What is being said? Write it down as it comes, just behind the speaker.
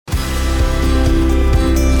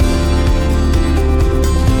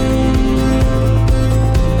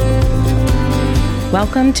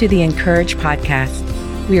Welcome to the Encourage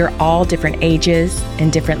podcast. We are all different ages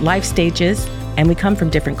and different life stages, and we come from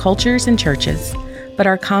different cultures and churches. But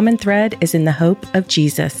our common thread is in the hope of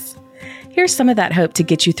Jesus. Here's some of that hope to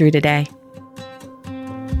get you through today.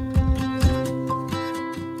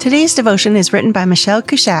 Today's devotion is written by Michele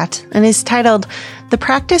Cushatt and is titled, The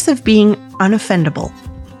Practice of Being Unoffendable.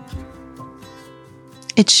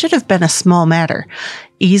 It should have been a small matter,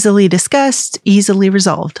 easily discussed, easily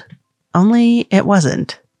resolved. Only it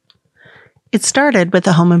wasn't. It started with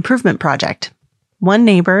a home improvement project. One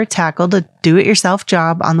neighbor tackled a do-it-yourself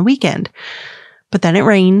job on the weekend, but then it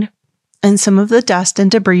rained, and some of the dust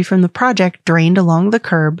and debris from the project drained along the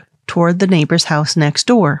curb toward the neighbor's house next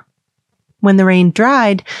door. When the rain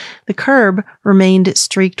dried, the curb remained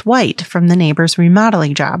streaked white from the neighbor's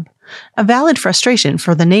remodeling job, a valid frustration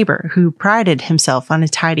for the neighbor who prided himself on a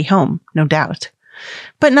tidy home, no doubt.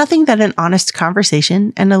 But nothing that an honest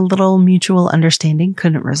conversation and a little mutual understanding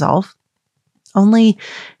couldn't resolve. Only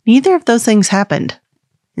neither of those things happened.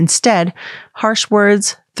 Instead, harsh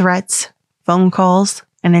words, threats, phone calls,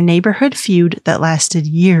 and a neighborhood feud that lasted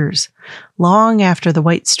years, long after the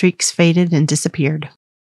white streaks faded and disappeared.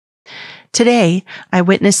 Today, I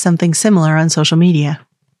witnessed something similar on social media.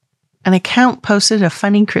 An account posted a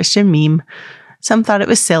funny Christian meme. Some thought it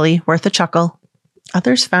was silly, worth a chuckle.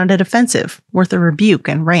 Others found it offensive, worth a rebuke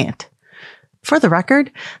and rant. For the record,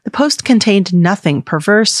 the post contained nothing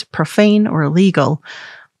perverse, profane, or illegal.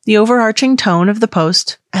 The overarching tone of the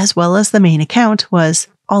post, as well as the main account, was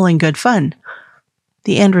all in good fun.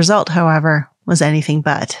 The end result, however, was anything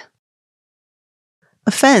but.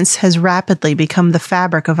 Offense has rapidly become the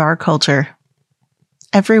fabric of our culture.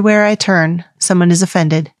 Everywhere I turn, someone is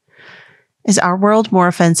offended. Is our world more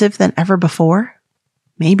offensive than ever before?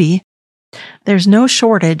 Maybe. There's no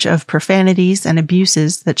shortage of profanities and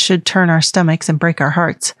abuses that should turn our stomachs and break our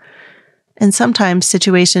hearts. And sometimes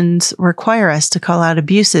situations require us to call out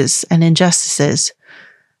abuses and injustices.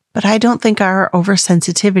 But I don't think our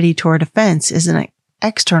oversensitivity toward offense is an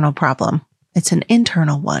external problem. It's an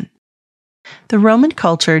internal one. The Roman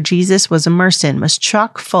culture Jesus was immersed in was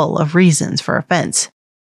chock full of reasons for offense.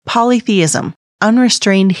 Polytheism,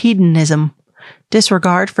 unrestrained hedonism,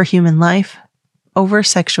 disregard for human life,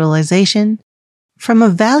 over-sexualization. From a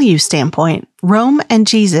value standpoint, Rome and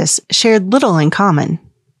Jesus shared little in common.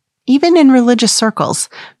 Even in religious circles,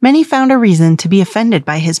 many found a reason to be offended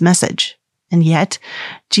by his message. And yet,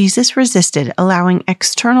 Jesus resisted allowing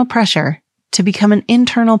external pressure to become an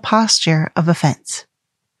internal posture of offense.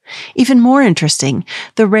 Even more interesting,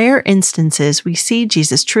 the rare instances we see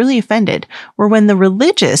Jesus truly offended were when the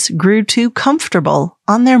religious grew too comfortable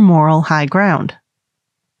on their moral high ground.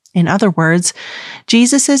 In other words,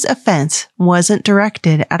 Jesus' offense wasn't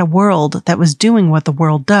directed at a world that was doing what the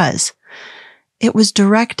world does. It was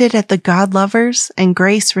directed at the God lovers and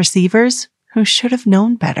grace receivers who should have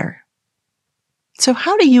known better. So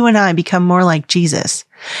how do you and I become more like Jesus?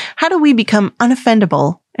 How do we become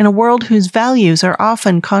unoffendable in a world whose values are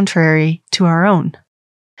often contrary to our own?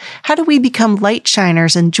 How do we become light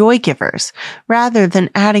shiners and joy givers rather than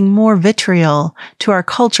adding more vitriol to our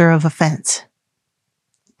culture of offense?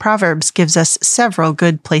 Proverbs gives us several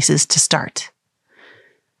good places to start.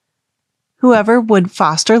 Whoever would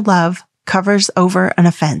foster love covers over an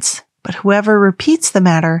offense, but whoever repeats the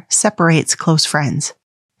matter separates close friends.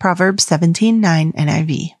 Proverbs 17:9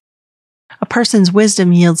 NIV. A person's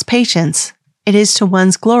wisdom yields patience. It is to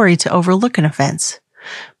one's glory to overlook an offense.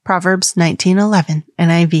 Proverbs 19:11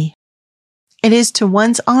 NIV. It is to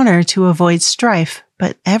one's honor to avoid strife,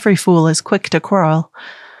 but every fool is quick to quarrel.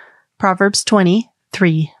 Proverbs 20:3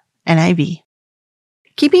 NIV.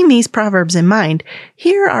 Keeping these proverbs in mind,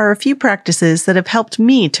 here are a few practices that have helped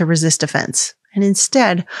me to resist offense and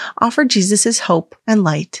instead offer Jesus' hope and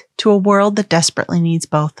light to a world that desperately needs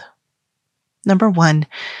both. Number 1,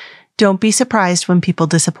 don't be surprised when people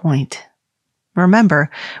disappoint. Remember,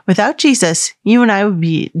 without Jesus, you and I would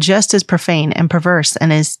be just as profane and perverse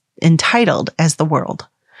and as entitled as the world.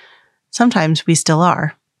 Sometimes we still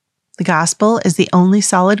are. The gospel is the only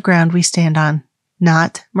solid ground we stand on,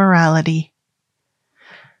 not morality.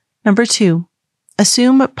 Number 2,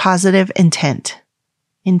 assume positive intent.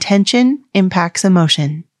 Intention impacts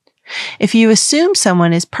emotion. If you assume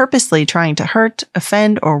someone is purposely trying to hurt,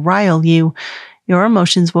 offend, or rile you, your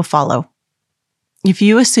emotions will follow. If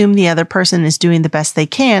you assume the other person is doing the best they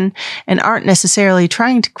can and aren't necessarily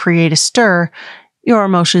trying to create a stir, your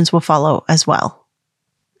emotions will follow as well.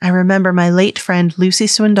 I remember my late friend Lucy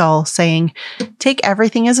Swindoll saying, "Take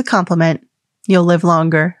everything as a compliment. You'll live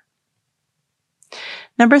longer."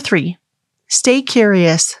 Number 3, stay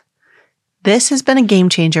curious. This has been a game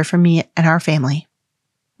changer for me and our family.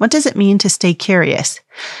 What does it mean to stay curious?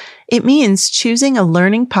 It means choosing a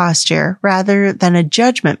learning posture rather than a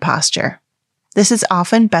judgment posture. This is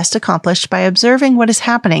often best accomplished by observing what is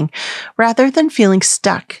happening rather than feeling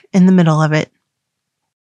stuck in the middle of it.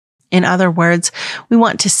 In other words, we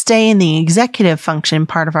want to stay in the executive function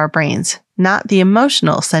part of our brains, not the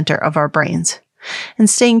emotional center of our brains. And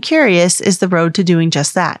staying curious is the road to doing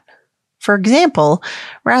just that. For example,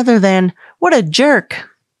 rather than, "What a jerk,"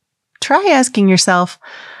 try asking yourself,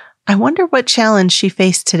 "I wonder what challenge she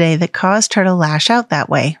faced today that caused her to lash out that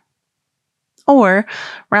way." Or,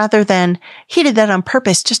 rather than, "He did that on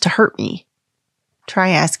purpose just to hurt me," try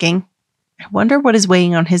asking, "I wonder what is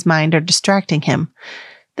weighing on his mind or distracting him.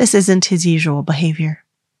 This isn't his usual behavior."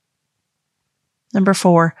 Number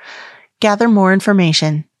 4, gather more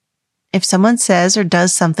information. If someone says or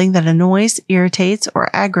does something that annoys, irritates,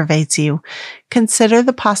 or aggravates you, consider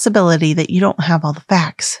the possibility that you don't have all the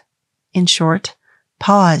facts. In short,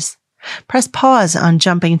 pause. Press pause on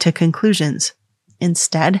jumping to conclusions.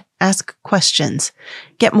 Instead, ask questions,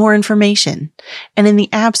 get more information, and in the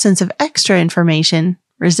absence of extra information,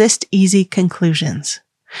 resist easy conclusions.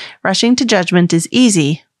 Rushing to judgment is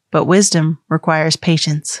easy, but wisdom requires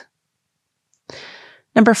patience.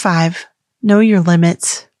 Number 5, know your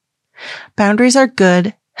limits. Boundaries are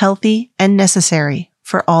good, healthy, and necessary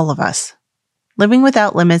for all of us. Living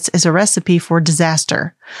without limits is a recipe for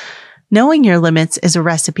disaster. Knowing your limits is a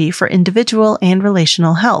recipe for individual and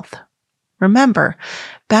relational health. Remember,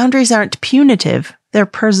 boundaries aren't punitive, they're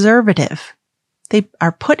preservative. They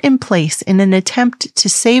are put in place in an attempt to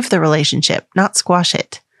save the relationship, not squash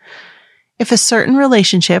it. If a certain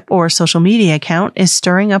relationship or social media account is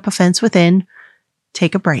stirring up offense within,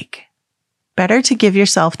 take a break. Better to give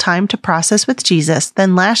yourself time to process with Jesus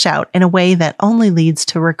than lash out in a way that only leads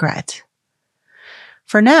to regret.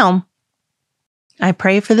 For now, I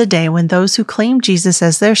pray for the day when those who claim Jesus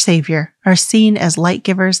as their Savior are seen as light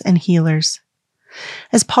givers and healers.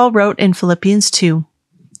 As Paul wrote in Philippians 2,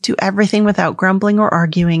 "Do everything without grumbling or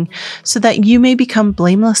arguing, so that you may become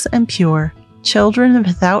blameless and pure, children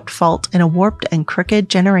without fault in a warped and crooked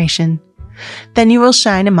generation. Then you will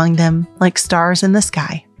shine among them like stars in the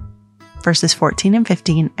sky." Verses 14 and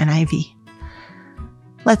 15 NIV.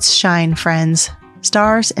 Let's shine, friends,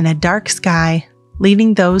 stars in a dark sky,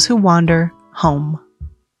 leading those who wander home.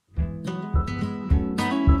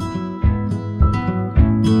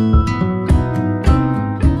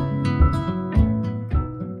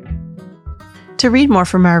 To read more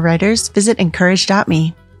from our writers, visit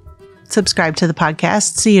encourage.me. Subscribe to the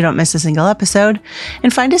podcast so you don't miss a single episode,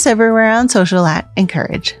 and find us everywhere on social at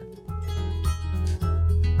Encourage.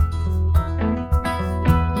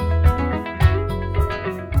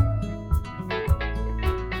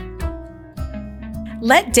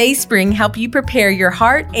 Let Dayspring help you prepare your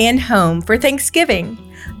heart and home for Thanksgiving.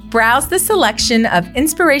 Browse the selection of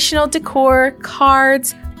inspirational decor,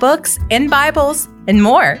 cards, books, and Bibles, and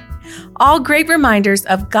more. All great reminders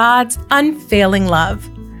of God's unfailing love.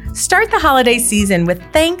 Start the holiday season with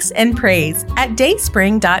thanks and praise at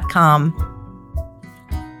dayspring.com.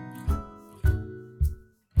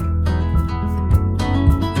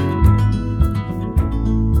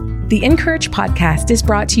 The Encourage podcast is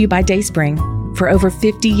brought to you by Dayspring. For over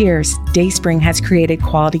 50 years, Dayspring has created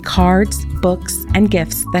quality cards, books, and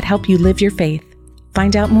gifts that help you live your faith.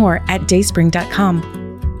 Find out more at dayspring.com.